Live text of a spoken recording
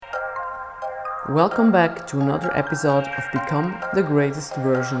Welcome back to another episode of Become the Greatest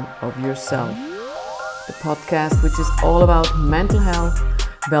Version of Yourself, the podcast which is all about mental health,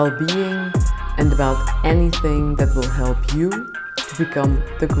 well-being, and about anything that will help you to become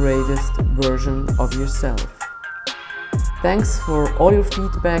the greatest version of yourself. Thanks for all your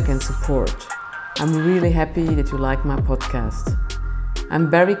feedback and support. I'm really happy that you like my podcast.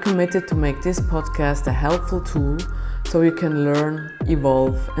 I'm very committed to make this podcast a helpful tool so you can learn,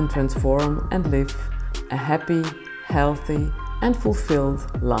 evolve, and transform and live a happy, healthy, and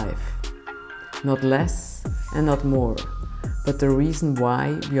fulfilled life. Not less and not more, but the reason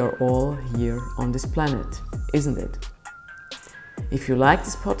why we are all here on this planet, isn't it? If you like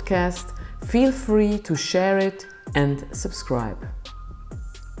this podcast, feel free to share it and subscribe.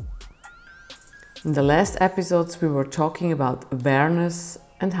 In the last episodes, we were talking about awareness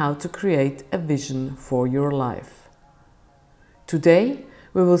and how to create a vision for your life. Today,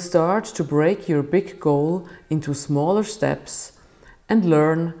 we will start to break your big goal into smaller steps and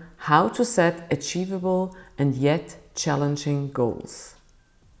learn how to set achievable and yet challenging goals.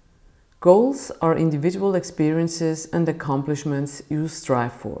 Goals are individual experiences and accomplishments you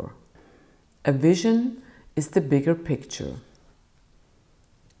strive for. A vision is the bigger picture.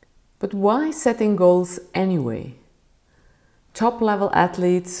 But why setting goals anyway? Top-level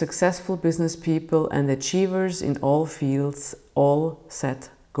athletes, successful business people, and achievers in all fields all set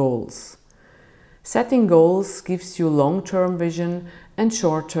goals. Setting goals gives you long-term vision and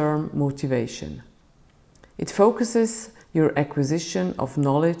short-term motivation. It focuses your acquisition of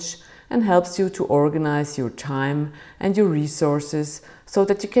knowledge and helps you to organize your time and your resources so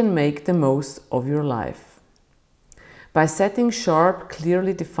that you can make the most of your life. By setting sharp,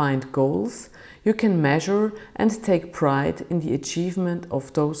 clearly defined goals, you can measure and take pride in the achievement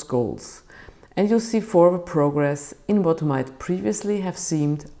of those goals, and you'll see forward progress in what might previously have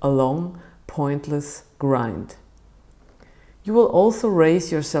seemed a long, pointless grind. You will also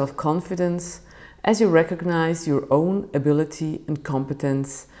raise your self-confidence as you recognize your own ability and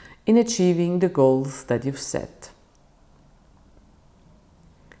competence in achieving the goals that you've set.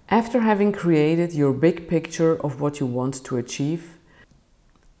 After having created your big picture of what you want to achieve,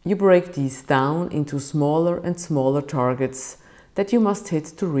 you break these down into smaller and smaller targets that you must hit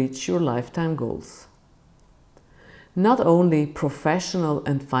to reach your lifetime goals. Not only professional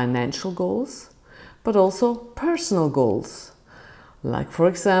and financial goals, but also personal goals. Like, for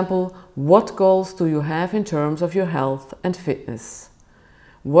example, what goals do you have in terms of your health and fitness?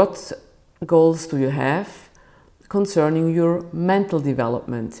 What goals do you have concerning your mental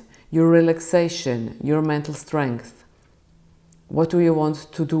development, your relaxation, your mental strength? What do you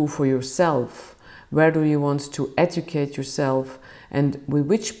want to do for yourself? Where do you want to educate yourself? And with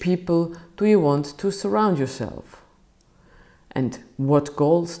which people do you want to surround yourself? And what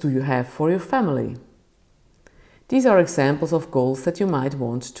goals do you have for your family? These are examples of goals that you might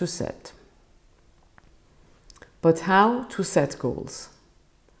want to set. But how to set goals?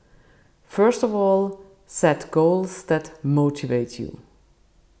 First of all, set goals that motivate you.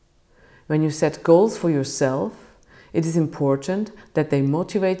 When you set goals for yourself, it is important that they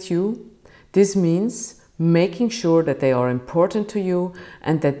motivate you. This means making sure that they are important to you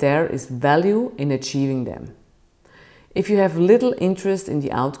and that there is value in achieving them. If you have little interest in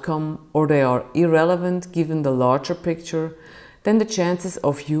the outcome or they are irrelevant given the larger picture, then the chances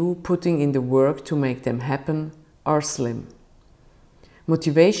of you putting in the work to make them happen are slim.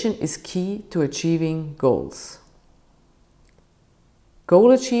 Motivation is key to achieving goals.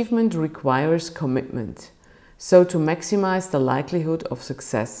 Goal achievement requires commitment. So to maximize the likelihood of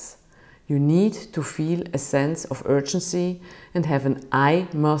success, you need to feel a sense of urgency and have an "I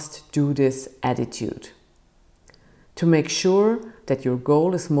must do this" attitude. To make sure that your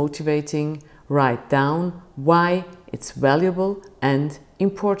goal is motivating, write down why it's valuable and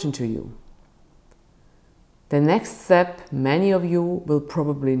important to you. The next step many of you will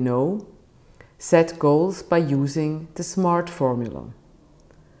probably know: set goals by using the SMART formula.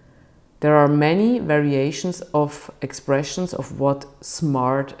 There are many variations of expressions of what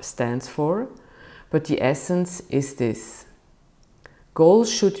SMART stands for, but the essence is this.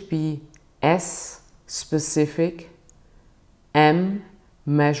 Goals should be S, specific, M,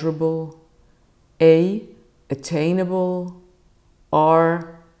 measurable, A, attainable,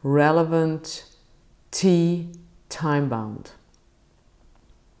 R, relevant, T, time-bound.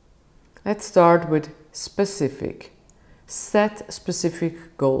 Let's start with specific. Set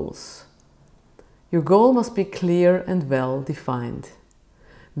specific goals. Your goal must be clear and well defined.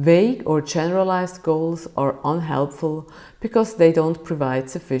 Vague or generalized goals are unhelpful because they don't provide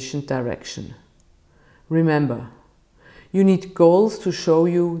sufficient direction. Remember, you need goals to show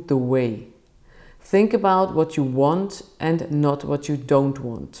you the way. Think about what you want and not what you don't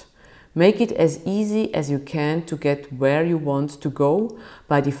want. Make it as easy as you can to get where you want to go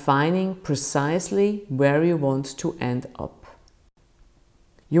by defining precisely where you want to end up.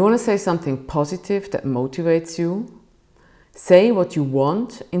 You want to say something positive that motivates you? Say what you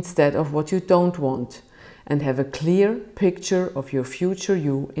want instead of what you don't want, and have a clear picture of your future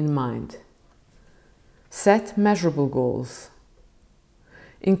you in mind. Set measurable goals.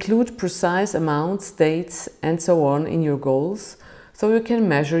 Include precise amounts, dates, and so on in your goals so you can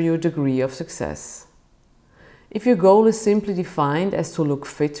measure your degree of success. If your goal is simply defined as to look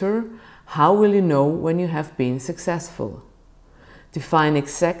fitter, how will you know when you have been successful? Define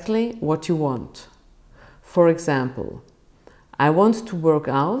exactly what you want. For example, I want to work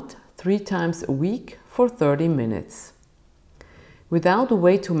out 3 times a week for 30 minutes. Without a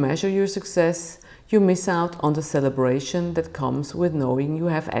way to measure your success, you miss out on the celebration that comes with knowing you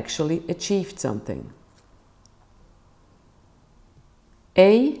have actually achieved something.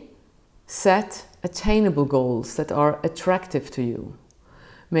 A. Set attainable goals that are attractive to you.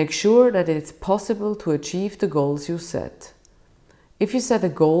 Make sure that it's possible to achieve the goals you set. If you set a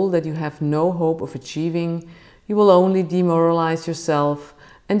goal that you have no hope of achieving, you will only demoralize yourself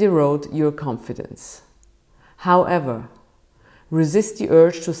and erode your confidence. However, resist the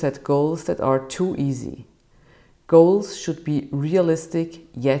urge to set goals that are too easy. Goals should be realistic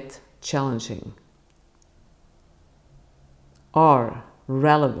yet challenging. R.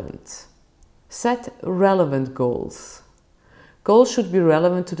 Relevant. Set relevant goals. Goals should be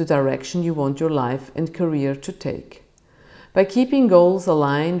relevant to the direction you want your life and career to take. By keeping goals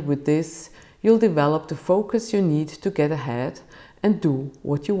aligned with this, you'll develop the focus you need to get ahead and do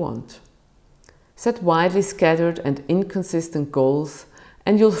what you want. Set widely scattered and inconsistent goals,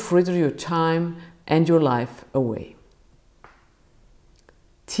 and you'll fritter your time and your life away.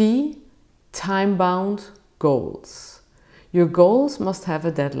 T. Time-bound goals. Your goals must have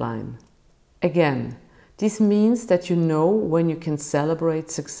a deadline. Again, this means that you know when you can celebrate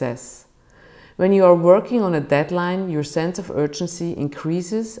success. When you are working on a deadline, your sense of urgency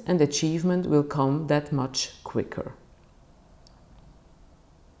increases and achievement will come that much quicker.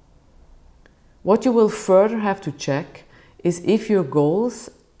 What you will further have to check is if your goals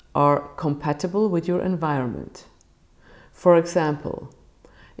are compatible with your environment. For example,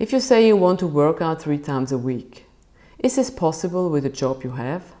 if you say you want to work out 3 times a week, is this possible with the job you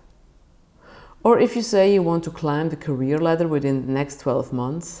have? Or if you say you want to climb the career ladder within the next 12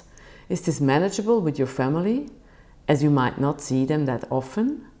 months, is this manageable with your family, as you might not see them that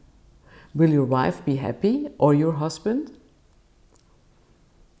often? Will your wife be happy, or your husband?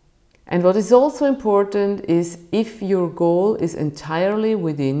 And what is also important is if your goal is entirely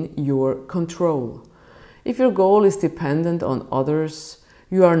within your control. If your goal is dependent on others,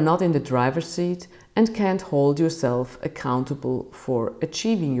 you are not in the driver's seat and can't hold yourself accountable for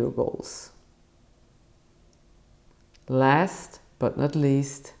achieving your goals. Last but not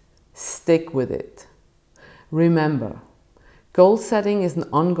least, stick with it. Remember, goal setting is an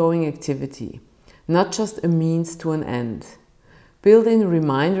ongoing activity, not just a means to an end. Build in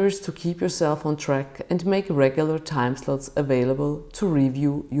reminders to keep yourself on track and make regular time slots available to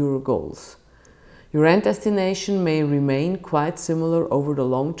review your goals. Your end destination may remain quite similar over the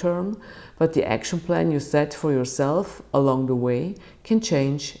long term, but the action plan you set for yourself along the way can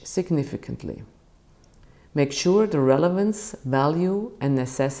change significantly. Make sure the relevance, value, and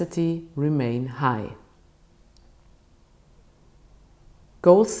necessity remain high.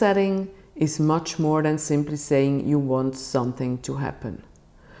 Goal setting is much more than simply saying you want something to happen.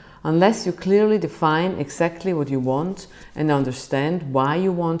 Unless you clearly define exactly what you want and understand why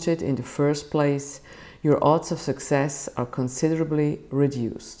you want it in the first place, your odds of success are considerably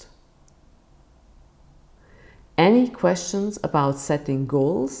reduced. Any questions about setting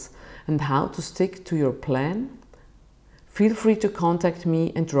goals and how to stick to your plan? Feel free to contact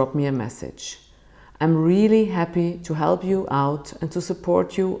me and drop me a message. I'm really happy to help you out and to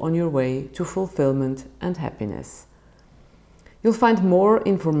support you on your way to fulfillment and happiness. You'll find more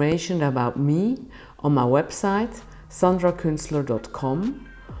information about me on my website sandrakünstler.com,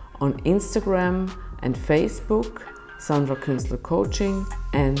 on Instagram and Facebook, Sandra Künstler Coaching,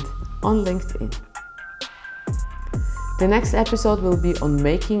 and on LinkedIn. The next episode will be on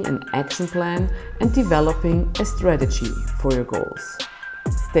making an action plan and developing a strategy for your goals.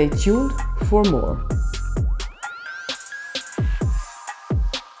 Stay tuned for more.